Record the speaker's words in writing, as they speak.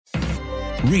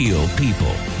Real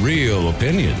people, real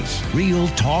opinions, real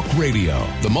talk radio.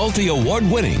 The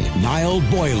multi-award-winning Niall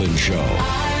Boylan Show.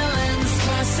 Ireland's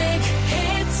classic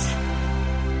hits.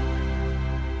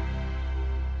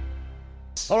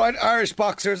 All right, Irish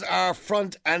boxers are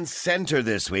front and centre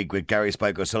this week with Gary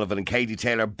Spike O'Sullivan and Katie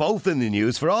Taylor both in the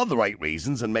news for all the right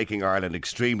reasons and making Ireland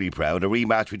extremely proud. A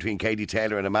rematch between Katie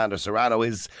Taylor and Amanda Serrano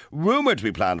is rumoured to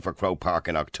be planned for Croke Park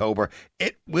in October.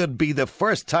 It would be the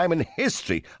first time in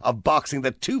history of boxing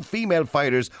that two female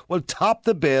fighters will top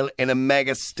the bill in a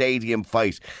mega stadium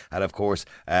fight. And of course,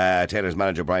 Taylor's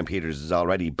manager Brian Peters is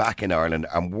already back in Ireland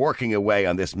and working away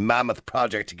on this mammoth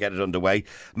project to get it underway.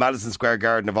 Madison Square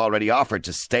Garden have already offered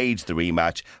to stage the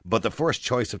rematch, but the first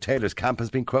choice of Taylor's camp has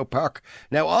been Croke Park.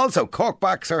 Now also, Cork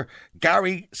boxer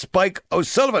Gary Spike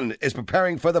O'Sullivan is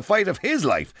preparing for the fight of his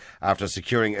life after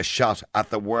securing a shot at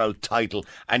the world title,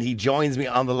 and he joins me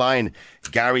on the line.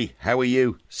 Gary, how are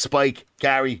you? Spike,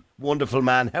 Gary, wonderful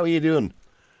man, how are you doing?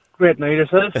 Great night,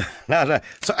 yourself.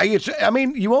 So,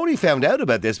 you only found out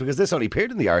about this because this only appeared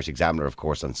in the Irish Examiner, of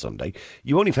course, on Sunday.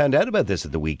 You only found out about this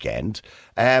at the weekend.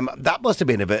 That must have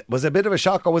been was it a bit of a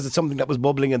shock, or was it something that was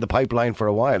bubbling in the pipeline for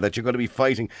a while, that you're going to be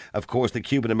fighting, of course, the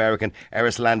Cuban-American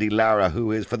Erislandi Lara,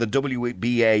 who is for the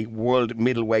WBA World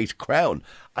Middleweight crown?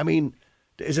 I mean,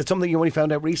 is it something you only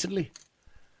found out recently?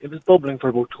 It was bubbling for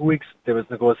about 2 weeks. There was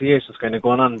negotiations kind of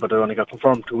going on, but it only got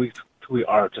confirmed 2 weeks,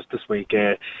 or just this week.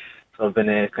 So I've been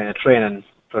kind of training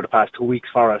for the past 2 weeks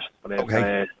for it. But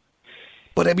okay.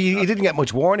 But I mean, you didn't get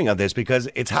much warning on this because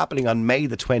it's happening on May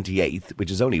the 28th,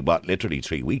 which is only, literally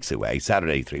 3 weeks away,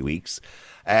 Saturday 3 weeks.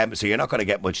 So you're not going to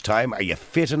get much time. Are you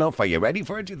fit enough? Are you ready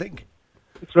for it, do you think?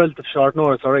 It's relative short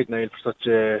notice, all right, Niall, for such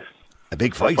a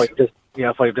big fight. Fight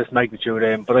of this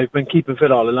magnitude. But I've been keeping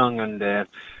fit all along, and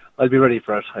I'll be ready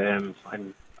for it. I'm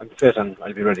fit and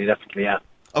I'll be ready, definitely, yeah.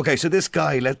 Okay, so this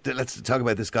guy, let's talk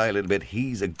about this guy a little bit.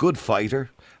 He's a good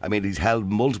fighter. I mean, he's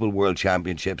held multiple world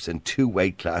championships in 2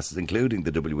 weight classes, including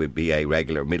the WBA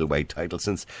regular middleweight title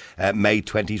since May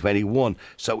 2021.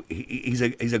 So he's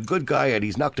a good guy, and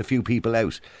he's knocked a few people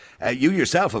out. You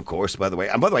yourself, of course, by the way.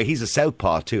 And by the way, he's a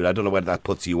southpaw too. I don't know whether that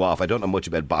puts you off. I don't know much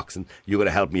about boxing. You're going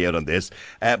to help me out on this.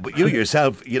 But you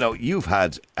yourself, you've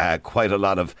had quite a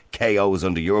lot of KOs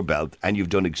under your belt, and you've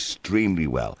done extremely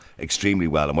well.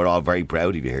 And we're all very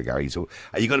proud of you here, Gary. So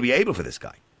are you going to be able for this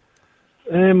guy?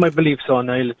 I believe so,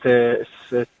 Niall.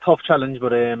 It's a tough challenge,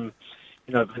 but I've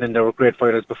been in there with great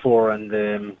fighters before,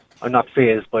 and I'm not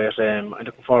fazed by it. I'm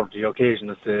looking forward to the occasion.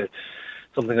 It's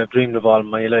something I've dreamed of all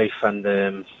my life, and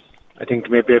I think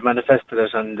maybe I've manifested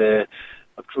it, and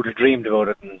I've truly dreamed about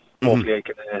it, and hopefully I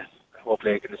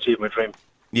can achieve my dream.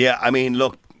 Yeah, I mean,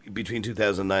 look, between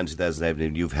 2009 and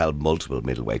 2011, you've held multiple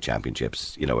middleweight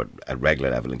championships, at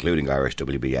regular level, including Irish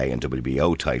WBA and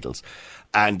WBO titles.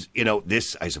 And,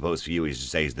 this, I suppose, for you, as you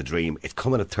say, is the dream. It's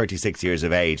coming at 36 years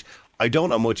of age. I don't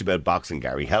know much about boxing,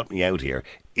 Gary. Help me out here.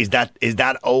 Is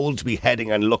that old to be heading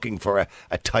and looking for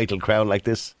a title crown like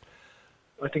this?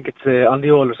 I think it's on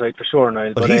the older side for sure,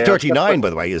 Niall. But he's 39, by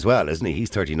the way, as well, isn't he? He's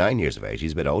 39 years of age.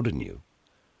 He's a bit older than you.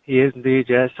 He is indeed,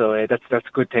 yeah. So that's a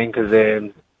good thing, because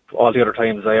all the other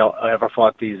times I ever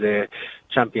fought these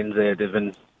champions, they've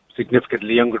been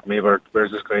significantly younger than me,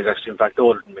 whereas this guy is actually, in fact,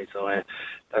 older than me. So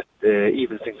that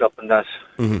evens things up in that.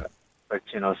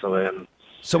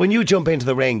 So when you jump into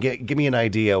the ring, give me an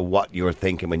idea what you're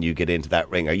thinking when you get into that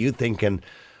ring. Are you thinking,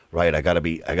 right, I gotta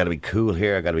be cool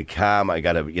here, I gotta be calm, I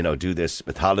gotta do this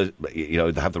methodology,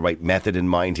 have the right method in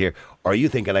mind here? Or are you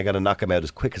thinking I gotta knock him out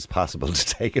as quick as possible to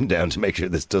take him down to make sure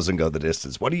this doesn't go the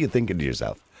distance? What are you thinking to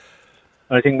yourself?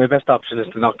 I think my best option is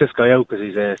to knock this guy out, because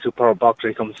he's a superb boxer.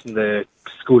 He comes from the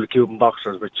school of Cuban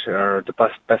boxers, which are the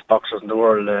best boxers in the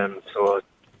world. So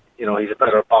he's a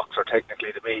better boxer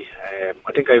technically than me.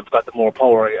 I think I've got the more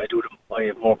power. I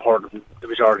have more power than the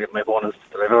majority of my opponents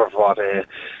that I've ever fought. I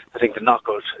think the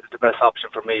knockout is the best option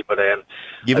for me. But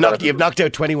you've knocked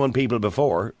out 21 people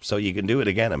before, so you can do it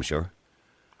again, I'm sure.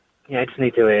 Yeah, I just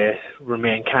need to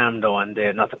remain calm though, and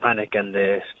not to panic, and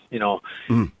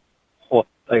hope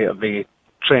I'll be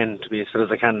trained to be as fit as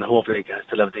I can, and hopefully I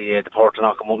still have the power to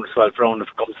knock him out in the 12th round if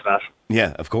it comes to that.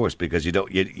 Yeah, of course, because you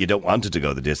don't want it to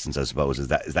go the distance, I suppose. Is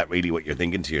that really what you're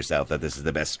thinking to yourself, that this is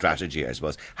the best strategy, I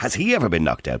suppose? Has he ever been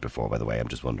knocked out before, by the way? I'm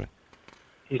just wondering.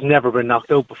 He's never been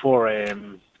knocked out before,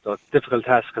 so it's a difficult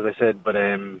task, as I said, but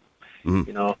I have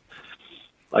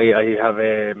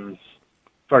a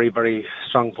very, very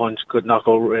strong punch, good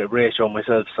knockout ratio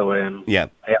myself, so I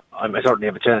certainly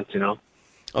have a chance,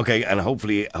 Okay, and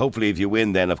hopefully if you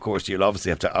win, then of course you'll obviously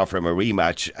have to offer him a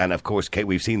rematch. And of course,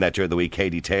 we've seen that during the week.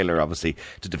 Katie Taylor, obviously,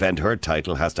 to defend her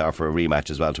title, has to offer a rematch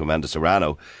as well to Amanda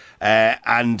Serrano.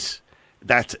 And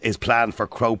that is planned for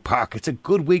Croke Park. It's a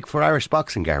good week for Irish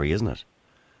boxing, Gary, isn't it?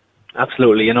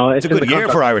 Absolutely. It's a good year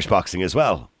for Irish boxing as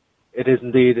well. It is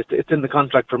indeed. It's in the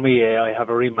contract for me. I have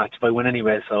a rematch if I win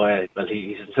anyway. So,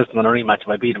 he's insisting on a rematch if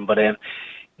I beat him. But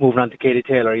moving on to Katie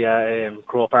Taylor,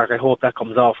 Croke Park. I hope that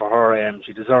comes off for her.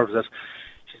 She deserves it.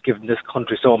 She's given this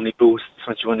country so many boosts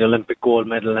when she won the Olympic gold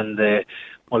medal and the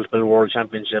multiple world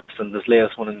championships. And this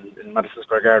latest one in Madison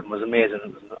Square Garden was amazing.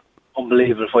 It was an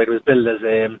unbelievable fight. It was billed as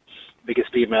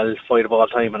biggest female fight of all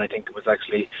time, and I think it was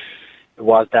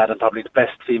that and probably the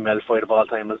best female fight of all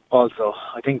time also.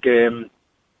 I think there's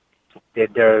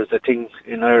a thing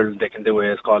in Ireland they can do.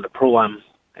 It's called a Pro-Am,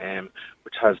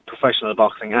 which has professional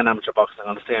boxing and amateur boxing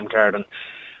on the same card, and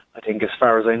I think as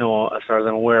far as I'm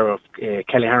aware of,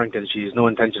 Kelly Harrington, she has no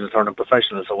intention of turning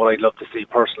professional, so what I'd love to see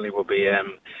personally would be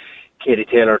Katie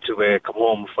Taylor to come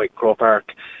home, fight Croke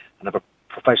Park and have a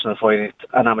professional fight,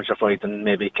 an amateur fight, and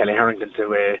maybe Kelly Harrington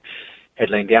to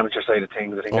headline the amateur side of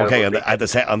things. I think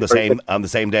on the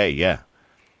same day, yeah.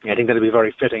 Yeah, I think that'd be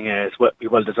very fitting. It's be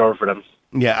well deserved for them.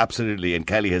 Yeah, absolutely. And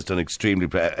Kelly has done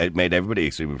it made everybody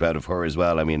extremely proud of her as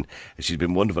well. I mean, she's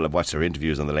been wonderful. I've watched her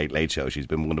interviews on the Late Late Show. She's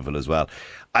been wonderful as well.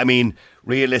 I mean,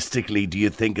 realistically, do you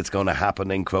think it's going to happen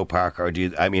in Croke Park, or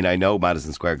I know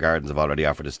Madison Square Gardens have already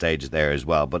offered a stage there as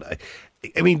well. But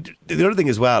I mean, the other thing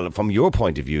as well, from your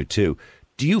point of view too,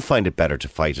 do you find it better to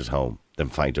fight at home than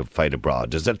fight abroad?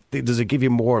 Does it give you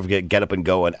more of a get up and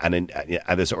go and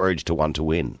this urge to want to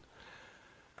win?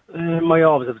 I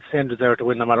always have the same desire to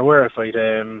win no matter where I fight.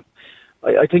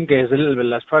 I think there's a little bit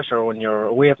less pressure when you're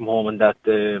away from home, and that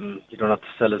you don't have to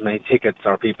sell as many tickets,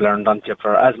 or people aren't on you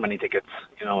for as many tickets,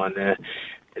 and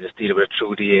they just deal with it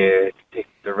through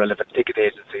the relevant ticket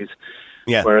agencies.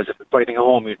 Yeah. Whereas if you're fighting at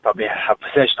home, you'd probably have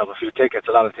possession of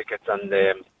a lot of tickets, and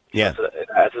it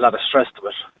adds a lot of stress to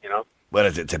it, Well,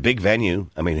 it's a big venue.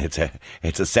 I mean, it's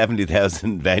a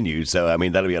 70,000 venue, so I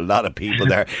mean that'll be a lot of people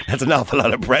there. That's an awful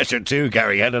lot of pressure too,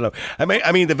 Gary. I don't know.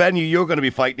 I mean the venue you're going to be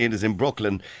fighting in is in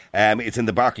Brooklyn. It's in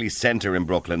the Barclays Centre in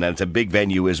Brooklyn, and it's a big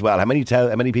venue as well. How many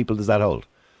people does that hold?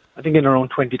 I think in around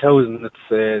 20,000.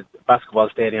 It's a basketball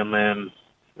stadium.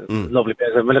 It's a lovely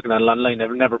place. I've been looking at it online.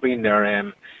 I've never been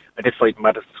there. I did fight in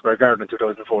Madison Square Garden in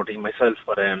 2014 myself,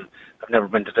 but I've never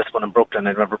been to this one in Brooklyn.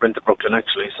 I've never been to Brooklyn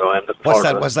actually, so I'm looking forward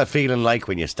to it. What's that feeling like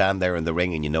when you stand there in the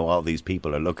ring and you know all these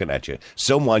people are looking at you?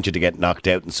 Some want you to get knocked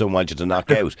out and some want you to knock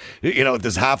out.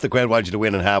 There's half the crowd want you to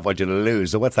win and half want you to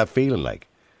lose. So what's that feeling like?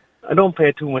 I don't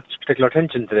pay too much particular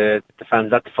attention to the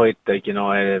fans at the fight. I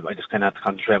just kind of have to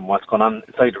concentrate on what's going on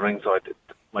inside the ring, so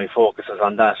my focus is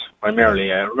on that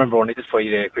primarily. I remember when I did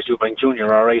fight Chris Eubank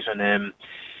Jr. alright, and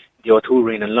the O2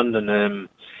 Arena in London.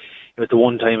 It was the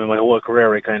one time in my whole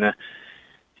career I kind of,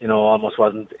 almost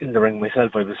wasn't in the ring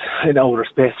myself. I was in outer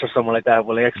space or something like that.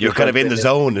 Well, you're kind of in the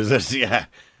zone, is it? Yeah.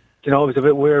 It was a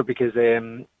bit weird because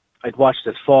I'd watched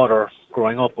his father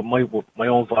growing up, but my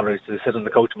own father used to sit on the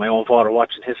couch with my own father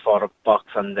watching his father box,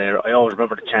 and I always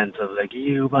remember the chant of like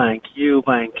Eubank,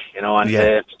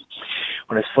 and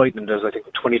when I was fighting, there's I think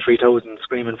 23,000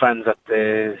 screaming fans at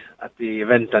the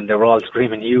event, and they were all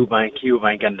screaming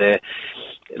Eubank, and it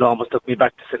almost took me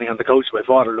back to sitting on the couch with my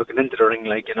father looking into the ring,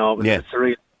 it was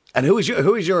surreal. And who is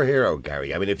your hero,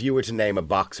 Gary? I mean, if you were to name a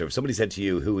boxer, if somebody said to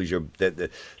you, who is the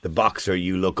boxer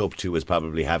you look up to as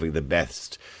probably having the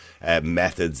best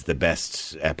methods, the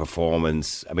best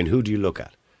performance, I mean, who do you look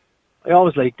at? I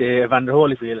always liked Evander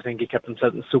Holyfield. I think he kept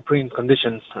himself in supreme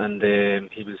condition, and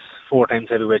he was 4 times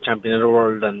heavyweight champion of the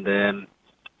world, and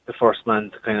the first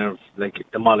man to kind of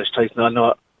demolish Tyson. I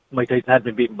know Mike Tyson had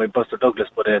been beaten by Buster Douglas,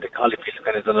 but Holyfield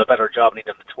kind of done a better job, and he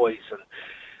done it twice, and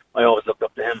I always looked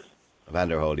up to him.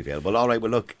 Evander Holyfield. Well, all right.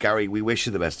 Well, look, Gary, we wish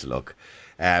you the best of luck.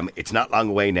 It's not long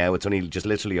away now. It's only just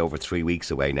literally over 3 weeks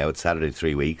away now. It's Saturday,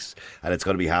 3 weeks, and it's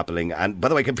going to be happening. And by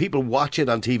the way, can people watch it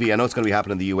on TV? I know it's going to be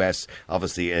happening in the US,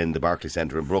 obviously in the Barclays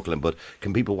Centre in Brooklyn, but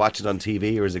can people watch it on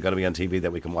TV, or is it going to be on TV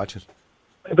that we can watch it?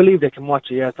 I believe they can watch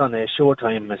it. Yeah, it's on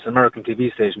Showtime. It's an American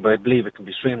TV station, but I believe it can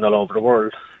be streamed all over the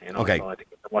world. Okay. So I think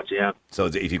they can watch it. Yeah. So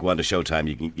if you go on to Showtime,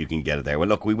 you can get it there. Well,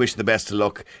 look, we wish you the best of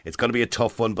luck. It's going to be a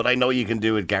tough one, but I know you can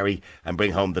do it, Gary, and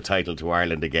bring home the title to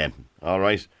Ireland again. All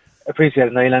right. Appreciate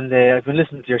it, Niall, and I've been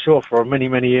listening to your show for many,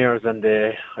 many years, and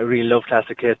I really love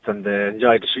classic hits and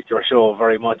enjoyed your show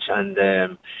very much, and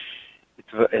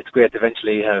it's great to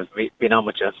eventually have been on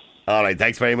with you. All right,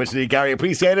 thanks very much indeed, Gary.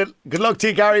 Appreciate it. Good luck to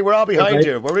you, Gary. We're all behind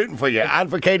you. We're rooting for you, and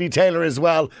for Katie Taylor as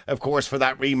well, of course, for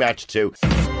that rematch too.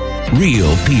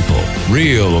 Real people,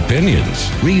 real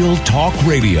opinions, real talk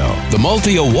radio. The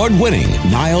multi-award winning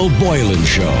Niall Boylan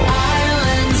Show.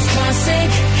 Ireland's classic.